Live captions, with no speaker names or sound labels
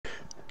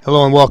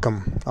Hello and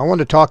welcome. I want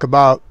to talk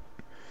about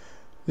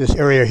this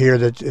area here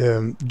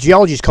that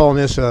geology is calling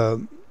this a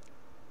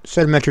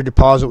sedimentary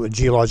deposit with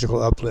geological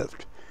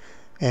uplift.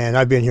 And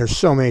I've been here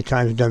so many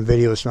times and done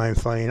videos, it's not even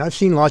funny. And I've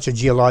seen lots of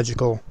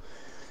geological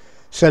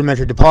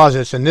sedimentary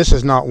deposits, and this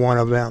is not one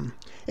of them.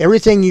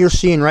 Everything you're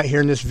seeing right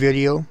here in this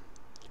video,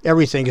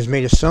 everything is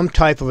made of some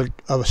type of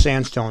a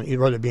sandstone,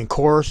 whether it be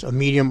coarse, a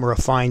medium, or a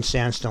fine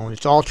sandstone.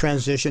 It's all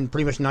transitioned,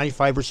 pretty much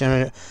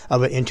 95%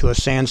 of it into a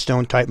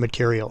sandstone type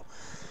material.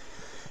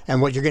 And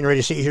what you're getting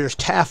ready to see here is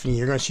taphany.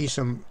 You're going to see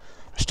some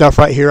stuff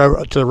right here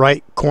to the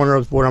right corner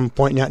of what I'm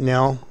pointing at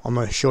now. I'm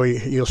going to show you.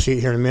 You'll see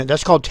it here in a minute.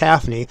 That's called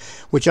taphany,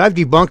 which I've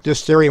debunked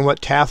this theory and what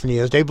taphany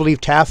is. They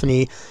believe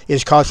taphany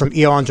is caused from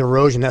eons of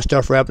erosion. That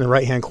stuff right up in the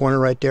right-hand corner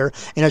right there.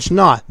 And it's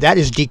not. That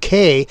is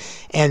decay,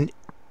 and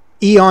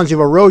eons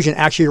of erosion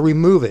actually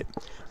remove it.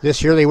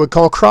 This here they would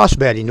call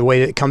cross-bedding, the way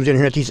that it comes in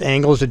here at these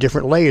angles, the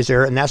different layers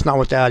there, and that's not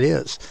what that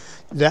is.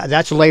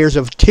 That's layers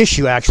of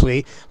tissue,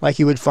 actually, like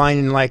you would find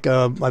in, like,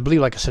 I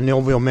believe, like a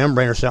synovial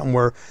membrane or something,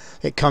 where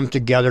it comes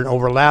together and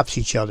overlaps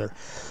each other.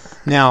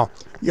 Now,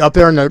 up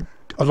there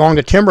along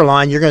the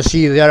timberline, you're going to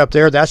see that up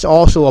there. That's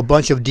also a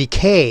bunch of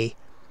decay.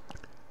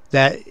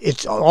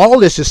 All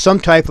this is some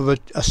type of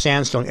a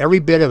sandstone, every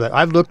bit of it.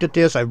 I've looked at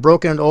this, I've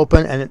broken it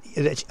open, and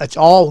it's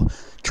all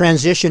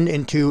transitioned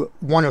into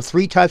one of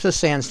three types of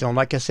sandstone.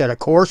 Like I said, a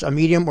coarse, a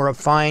medium, or a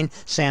fine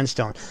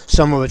sandstone.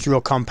 Some of it's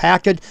real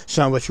compacted,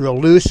 some of it's real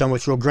loose, some of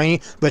it's real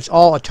grainy, but it's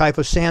all a type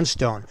of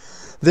sandstone.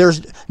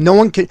 No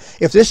one can,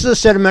 if this is a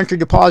sedimentary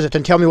deposit,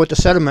 then tell me what the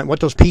sediment, what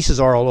those pieces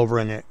are all over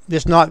in it.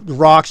 It's not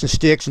rocks and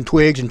sticks and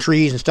twigs and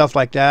trees and stuff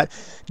like that,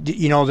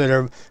 you know,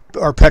 that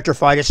are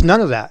petrified. It's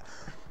none of that.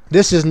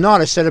 This is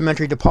not a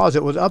sedimentary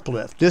deposit with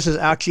uplift. This is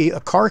actually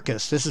a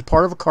carcass. This is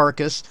part of a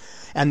carcass,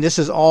 and this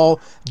is all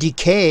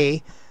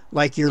decay,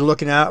 like you're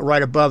looking at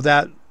right above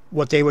that,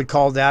 what they would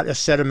call that a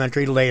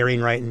sedimentary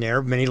layering right in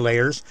there, many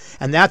layers.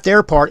 And that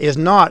there part is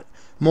not,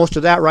 most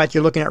of that right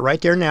you're looking at right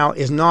there now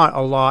is not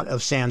a lot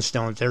of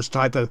sandstones. There's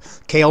type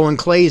of kale and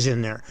clays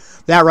in there.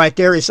 That right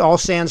there is all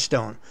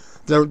sandstone.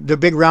 The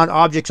big round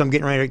objects I'm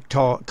getting ready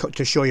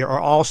to show you are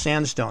all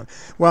sandstone.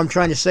 What I'm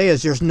trying to say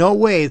is there's no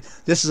way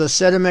this is a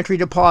sedimentary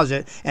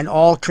deposit and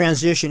all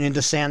transition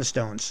into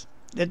sandstones.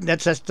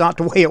 That's not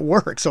the way it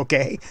works,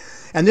 okay?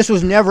 And this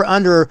was never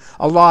under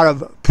a lot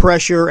of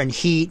pressure and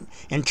heat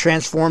and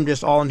transformed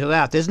this all into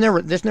that. This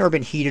never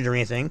been heated or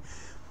anything.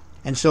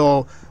 And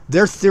so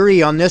their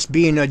theory on this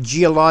being a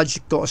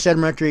geological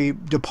sedimentary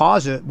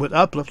deposit with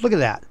uplift, look at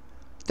that.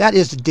 That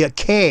is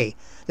decay.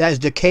 That is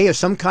decay of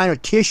some kind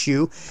of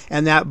tissue,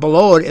 and that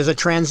below it is a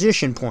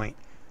transition point.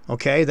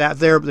 Okay, that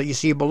there that you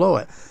see below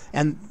it.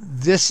 And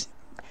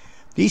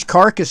these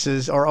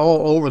carcasses are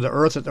all over the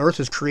earth, that the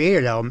earth is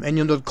created out of them. And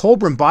you know, the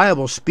Kolbrin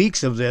Bible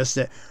speaks of this,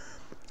 that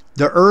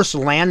the earth's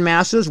land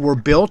masses were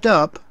built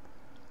up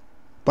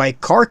by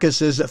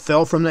carcasses that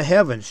fell from the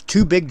heavens.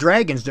 Two big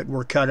dragons that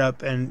were cut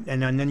up, and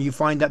then you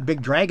find that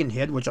big dragon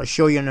head, which I'll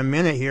show you in a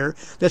minute here,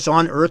 that's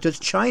on earth, that's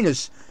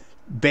China's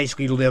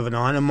basically living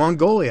on, in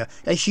Mongolia.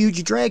 A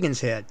huge dragon's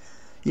head.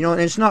 You know,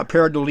 and it's not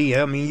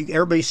pareidolia. I mean,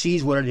 everybody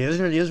sees what it is,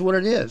 and it is what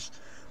it is.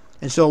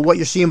 And so what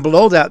you're seeing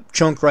below that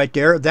chunk right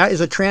there, that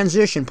is a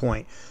transition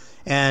point.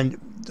 And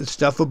the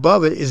stuff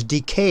above it is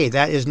decay.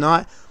 That is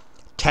not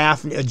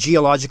a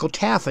geological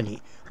taphany.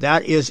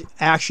 That is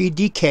actually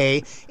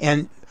decay,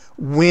 and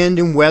wind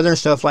and weather and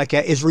stuff like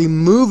that is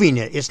removing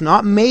it. It's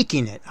not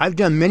making it. I've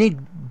done many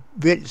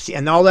bits,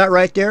 and all that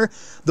right there,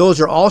 those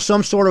are all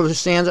some sort of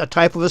a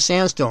type of a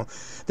sandstone.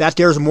 That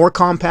there's more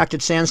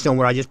compacted sandstone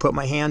where I just put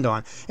my hand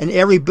on. And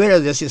every bit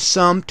of this is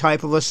some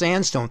type of a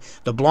sandstone.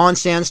 The blonde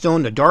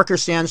sandstone, the darker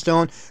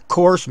sandstone,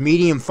 coarse,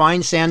 medium,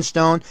 fine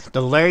sandstone,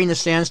 the layering of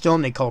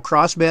sandstone they call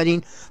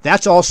cross-bedding.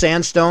 That's all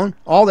sandstone.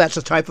 All that's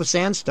a type of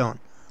sandstone.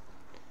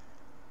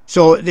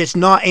 So it's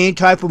not any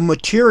type of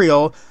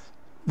material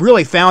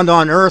really found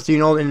on earth, you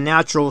know, in a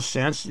natural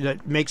sense,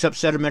 that makes up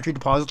sedimentary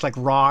deposits like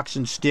rocks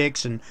and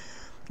sticks and,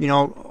 you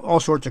know, all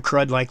sorts of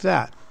crud like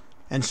that.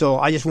 And so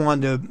I just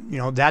wanted to, you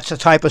know, that's a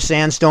type of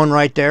sandstone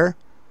right there.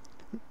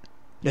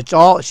 It's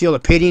all, see all the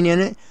pitting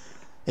in it?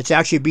 It's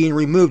actually being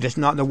removed. It's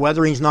not, the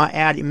weathering's not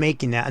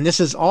making that. And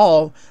this is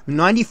all,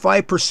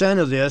 95%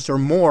 of this or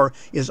more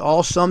is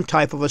all some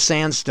type of a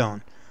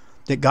sandstone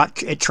that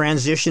got it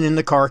transitioned in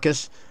the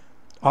carcass,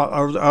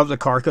 of the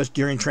carcass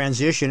during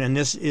transition, and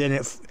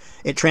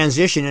it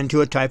transitioned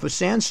into a type of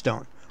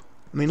sandstone.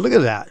 I mean, look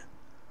at that.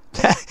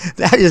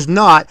 That is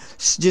not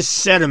just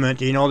sediment,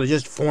 you know, that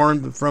just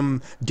formed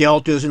from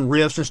deltas and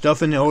rifts and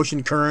stuff in the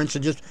ocean currents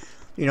and just,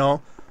 you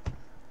know,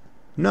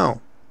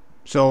 no.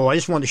 So I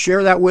just wanted to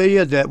share that with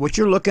you, that what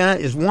you're looking at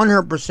is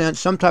 100%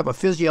 some type of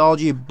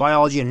physiology,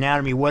 biology,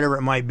 anatomy, whatever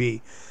it might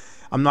be.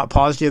 I'm not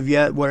positive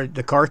yet what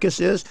the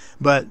carcass is,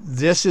 but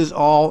this is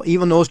all,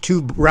 even those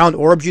two round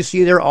orbs you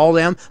see there, all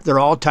them, they're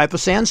all type of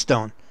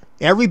sandstone.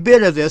 Every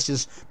bit of this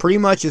is pretty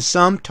much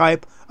some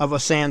type of a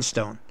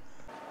sandstone.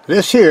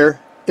 This here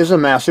is a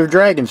massive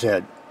dragon's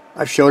head.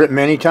 I've showed it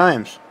many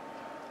times.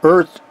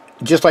 Earth,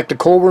 just like the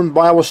Kolbrin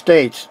Bible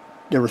states,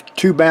 there were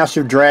two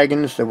massive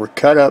dragons that were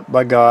cut up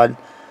by God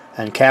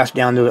and cast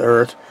down to the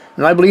earth,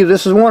 and I believe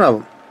this is one of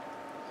them.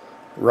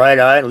 Right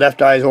eye,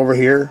 left eye is over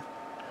here.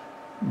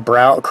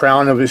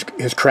 Crown of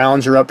his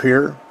crowns are up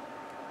here.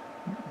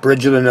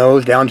 Bridge of the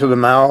nose down to the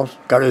mouth.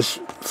 Got his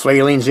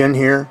flailings in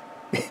here.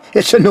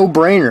 It's a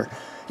no-brainer,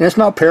 and it's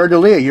not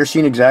pareidolia. You're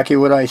seeing exactly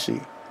what I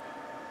see,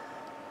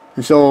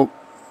 and so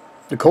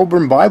the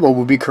Kolbrin Bible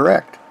will be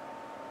correct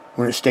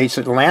when it states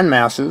that land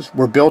masses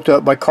were built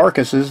up by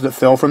carcasses that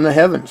fell from the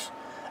heavens.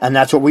 And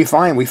that's what we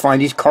find. We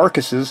find these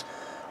carcasses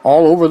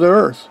all over the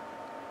earth.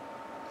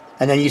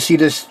 And then you see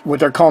this, what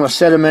they're calling a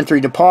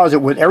sedimentary deposit,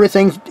 with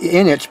everything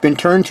in it's been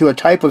turned to a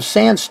type of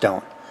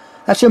sandstone.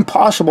 That's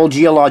impossible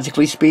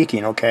geologically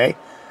speaking, okay?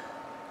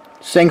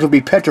 Things would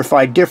be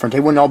petrified different. They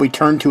wouldn't all be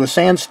turned to a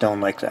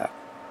sandstone like that.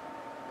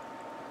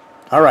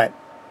 Alright.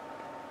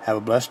 Have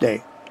a blessed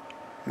day.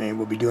 Maybe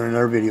we'll be doing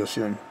another video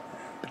soon.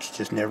 But you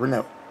just never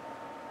know.